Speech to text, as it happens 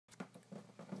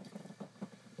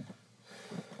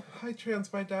Hi,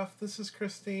 TransByDef. This is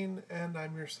Christine, and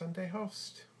I'm your Sunday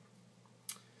host.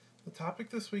 The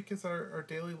topic this week is our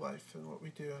daily life and what we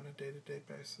do on a day-to-day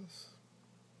basis.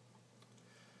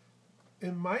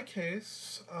 In my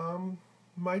case,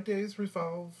 my days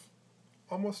revolve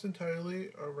almost entirely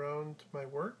around my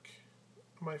work,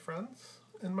 my friends,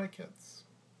 and my kids.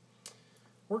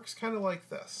 Work's kind of like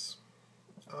this.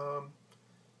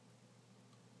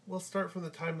 We'll start from the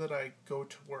time that I go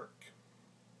to work,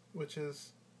 which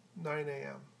is 9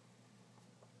 a.m.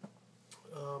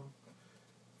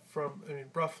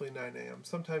 Roughly 9 a.m.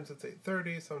 Sometimes it's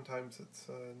 8:30, sometimes it's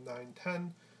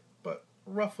 9:10, but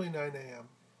roughly 9 a.m.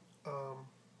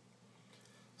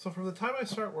 So from the time I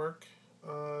start work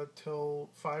till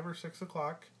 5 or 6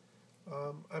 o'clock,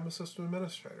 I'm a system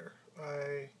administrator.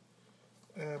 I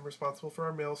am responsible for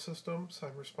our mail systems.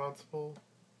 I'm responsible,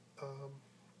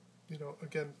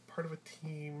 again, part of a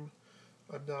team.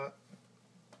 I'm not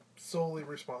solely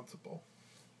responsible.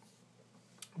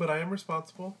 But I am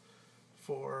responsible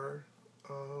for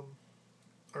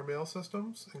our mail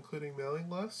systems, including mailing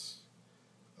lists,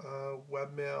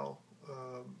 webmail,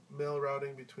 mail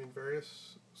routing between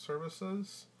various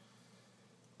services,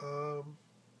 antivirus,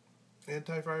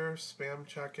 spam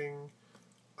checking,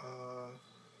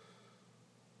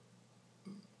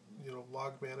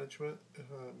 log management,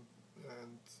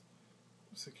 and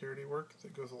security work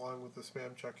that goes along with the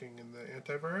spam checking and the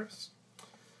antivirus.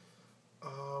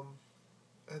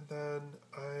 And then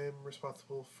I'm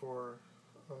responsible for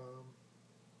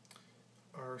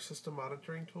our system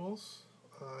monitoring tools.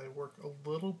 I work a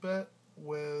little bit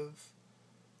with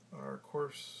our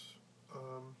course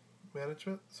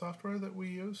management software that we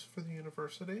use for the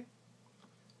university.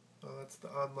 That's the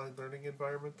online learning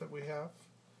environment that we have.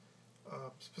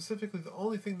 Specifically, the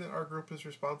only thing that our group is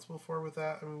responsible for with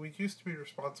that, we used to be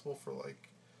responsible for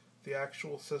the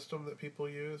actual system that people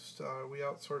used. We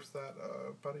outsourced that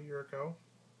about a year ago.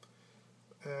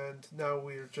 And now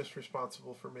we're just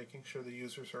responsible for making sure the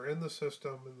users are in the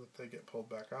system and that they get pulled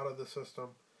back out of the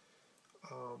system.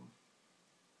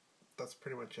 That's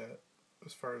pretty much it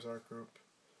as far as our group.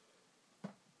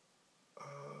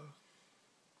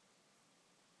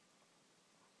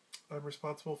 I'm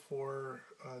responsible for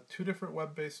 2 different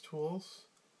web-based tools.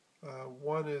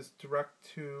 One is direct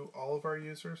to all of our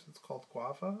users. It's called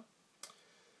Guava.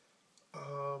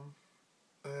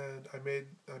 And I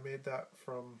made that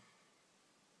from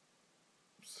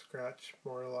scratch,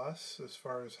 more or less, as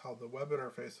far as how the web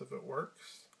interface of it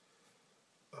works.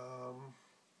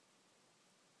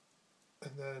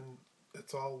 And then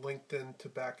it's all linked into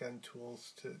back-end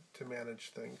tools to manage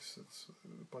things. It's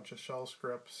a bunch of shell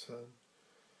scripts and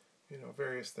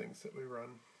various things that we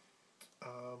run.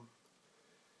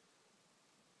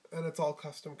 And it's all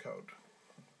custom code.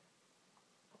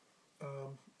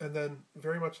 And then,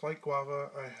 very much like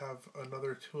Guava, I have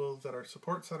another tool that our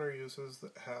support center uses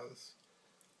that has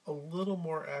a little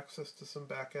more access to some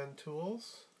back-end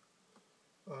tools.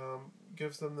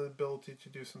 Gives them the ability to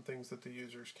do some things that the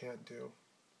users can't do.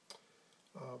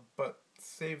 But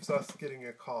saves us getting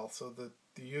a call so that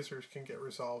the users can get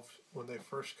resolved when they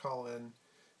first call in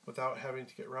without having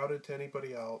to get routed to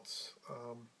anybody else.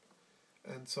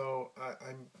 And so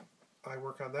I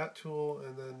work on that tool,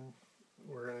 and then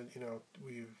we're gonna,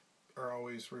 we are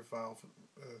always working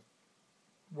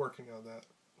on that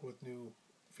with new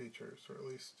features, or at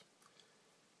least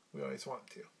we always want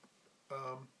to.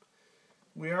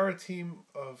 We are a team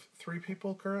of 3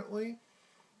 people currently,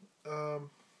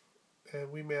 and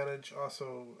we manage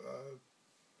also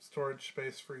storage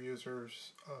space for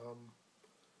users,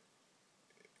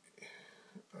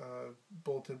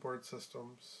 bulletin board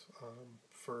systems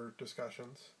for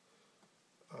discussions,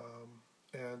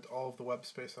 and all of the web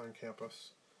space on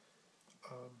campus,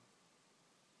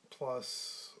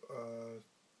 plus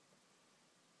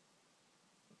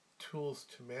tools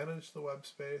to manage the web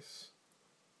space,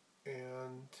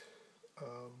 and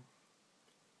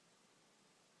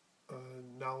a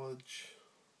knowledge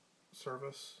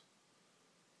service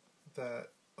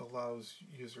that allows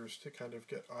users to kind of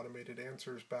get automated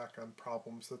answers back on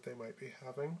problems that they might be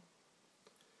having.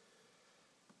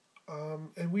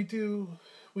 And we do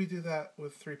that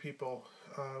with 3 people.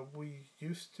 We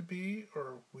used to be,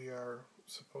 or we are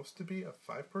supposed to be, a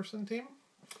 5-person team.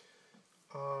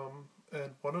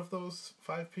 And one of those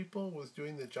 5 people was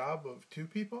doing the job of 2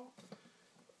 people.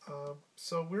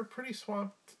 So we're pretty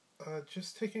swamped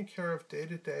just taking care of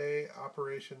day-to-day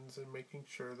operations and making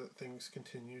sure that things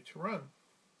continue to run.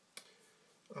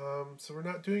 So we're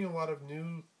not doing a lot of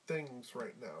new things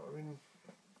right now.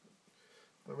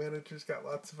 My manager's got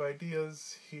lots of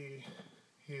ideas.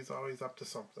 He's always up to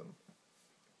something.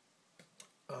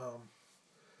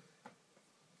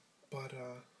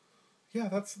 But yeah,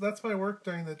 that's my work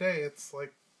during the day. It's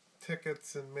like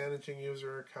tickets and managing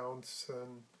user accounts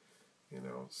and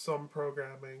some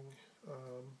programming.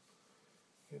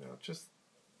 Just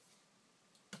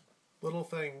little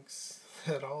things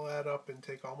that all add up and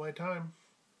take all my time.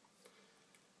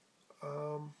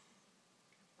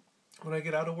 When I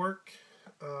get out of work,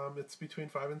 it's between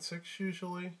 5 and 6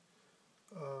 usually.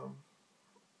 Um,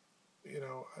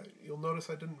 you'll notice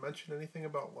I didn't mention anything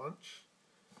about lunch.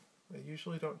 I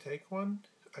usually don't take one.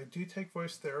 I do take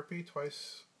voice therapy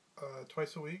twice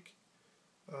a week,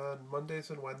 on Mondays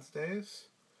and Wednesdays.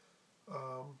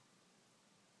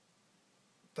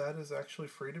 That is actually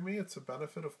free to me. It's a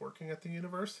benefit of working at the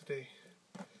university.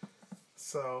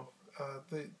 So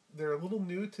they're a little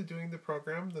new to doing the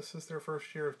program. This is their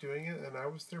first year of doing it, and I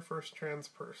was their first trans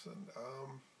person.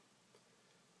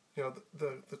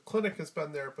 The clinic has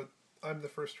been there, but I'm the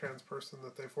first trans person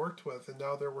that they've worked with, and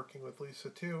now they're working with Lisa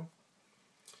too.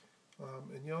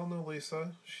 And y'all know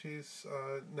Lisa. She's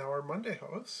now our Monday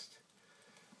host.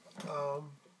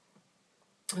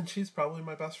 And she's probably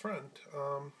my best friend.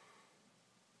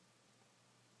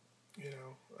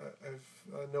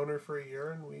 I've known her for a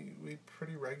year, and we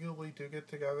pretty regularly do get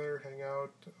together, hang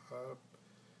out,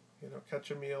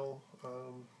 catch a meal,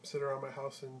 sit around my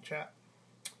house and chat.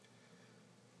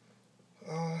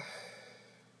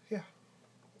 Yeah.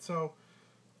 So,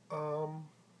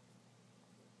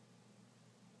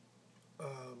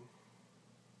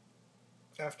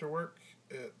 after work,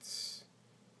 it's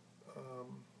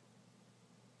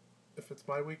if it's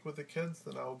my week with the kids,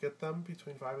 then I'll get them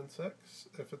between 5 and 6.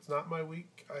 If it's not my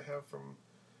week, I have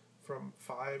from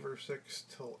 5 or 6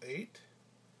 till 8,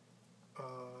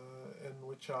 in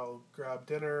which I'll grab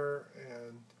dinner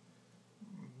and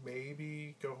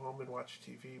maybe go home and watch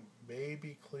TV,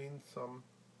 maybe clean some,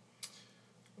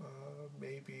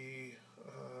 maybe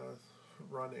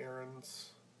run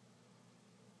errands,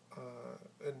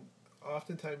 and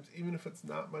oftentimes, even if it's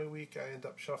not my week, I end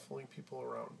up shuffling people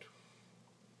around,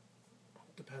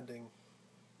 depending,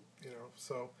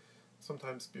 so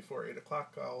sometimes before 8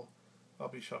 o'clock I'll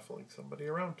be shuffling somebody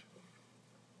around.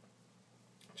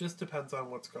 Just depends on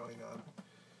what's going on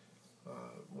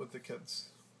with the kids.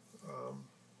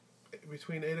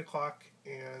 Between 8 o'clock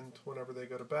and whenever they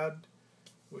go to bed,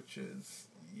 which is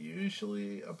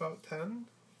usually about 10,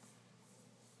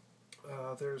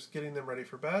 there's getting them ready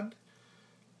for bed,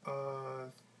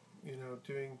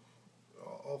 doing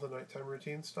all the nighttime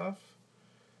routine stuff,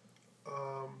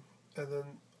 and then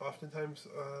oftentimes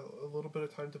a little bit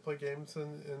of time to play games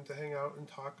and to hang out and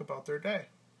talk about their day.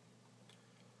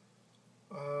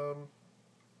 And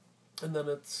then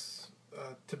it's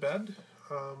to bed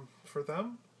for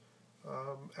them.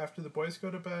 After the boys go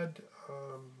to bed,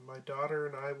 my daughter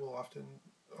and I will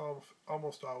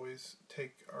almost always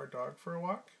take our dog for a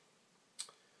walk.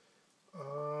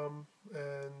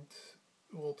 And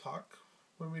we'll talk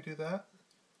when we do that.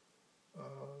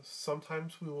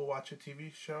 Sometimes we will watch a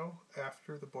TV show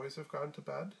after the boys have gone to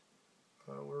bed.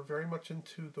 We're very much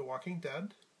into The Walking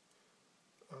Dead.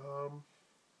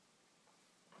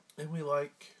 And we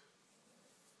like,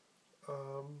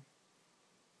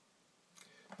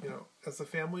 as a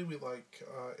family, we like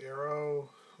Arrow,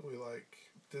 we like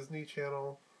Disney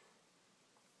Channel,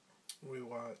 we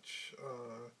watch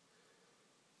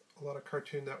a lot of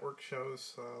Cartoon Network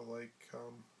shows like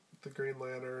The Green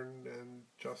Lantern and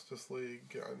Justice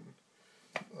League and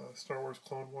Star Wars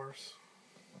Clone Wars.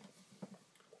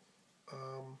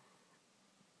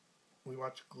 We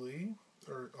watch Glee,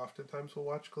 or oftentimes we'll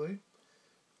watch Glee.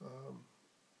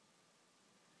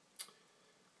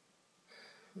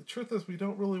 The truth is, we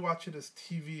don't really watch it as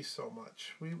TV so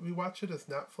much. We watch it as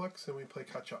Netflix, and we play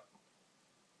catch-up.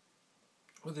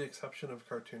 With the exception of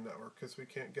Cartoon Network, because we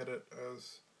can't get it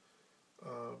as...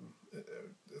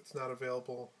 it's not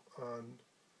available on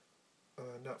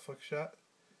Netflix yet.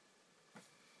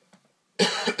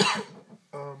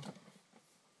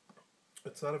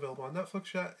 It's not available on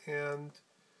Netflix yet, and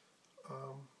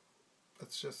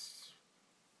it's just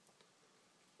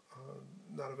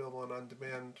not available on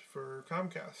demand for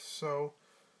Comcast. So,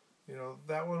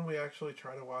 that one we actually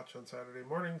try to watch on Saturday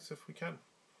mornings if we can.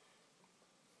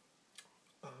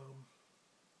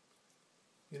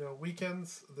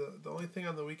 Weekends, the only thing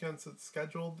on the weekends that's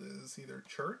scheduled is either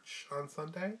church on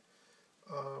Sunday,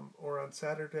 or on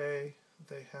Saturday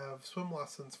they have swim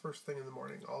lessons first thing in the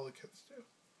morning. All the kids do.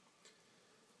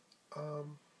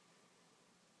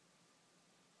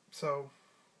 So,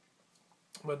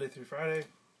 Monday through Friday,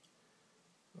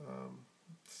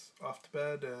 it's off to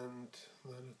bed, and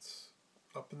then it's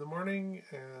up in the morning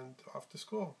and off to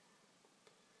school,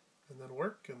 and then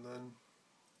work, and then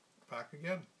back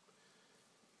again.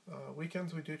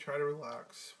 Weekends we do try to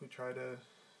relax. We try to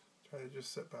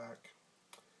just sit back.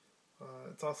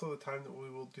 It's also the time that we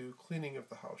will do cleaning of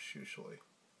the house usually.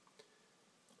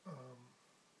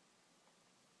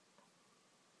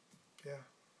 Yeah,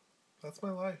 that's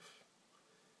my life.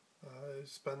 I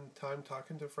spend time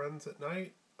talking to friends at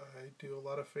night. I do a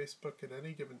lot of Facebook at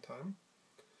any given time.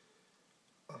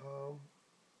 I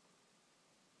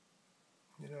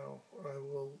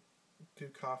will do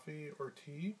coffee or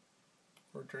tea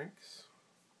or drinks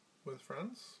with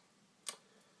friends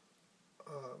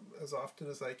as often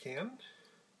as I can.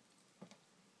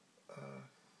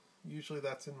 Usually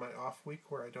that's in my off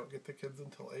week where I don't get the kids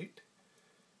until 8.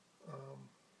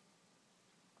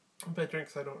 By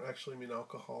drinks, I don't actually mean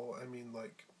alcohol. I mean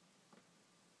like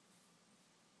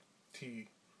tea,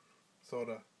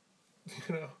 soda,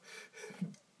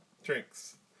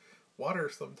 drinks, water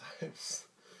sometimes,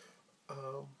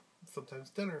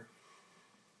 sometimes dinner.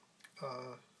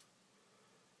 I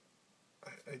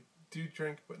do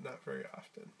drink, but not very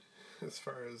often, as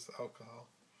far as alcohol.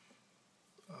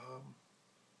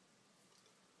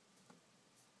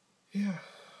 Yeah,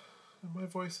 my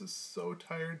voice is so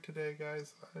tired today,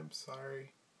 guys. I'm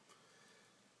sorry.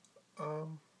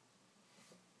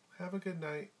 Have a good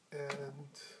night, and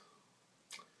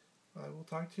I will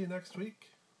talk to you next week.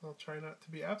 I'll try not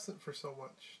to be absent for so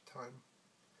much time.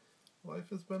 Life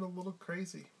has been a little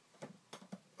crazy.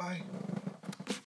 Bye.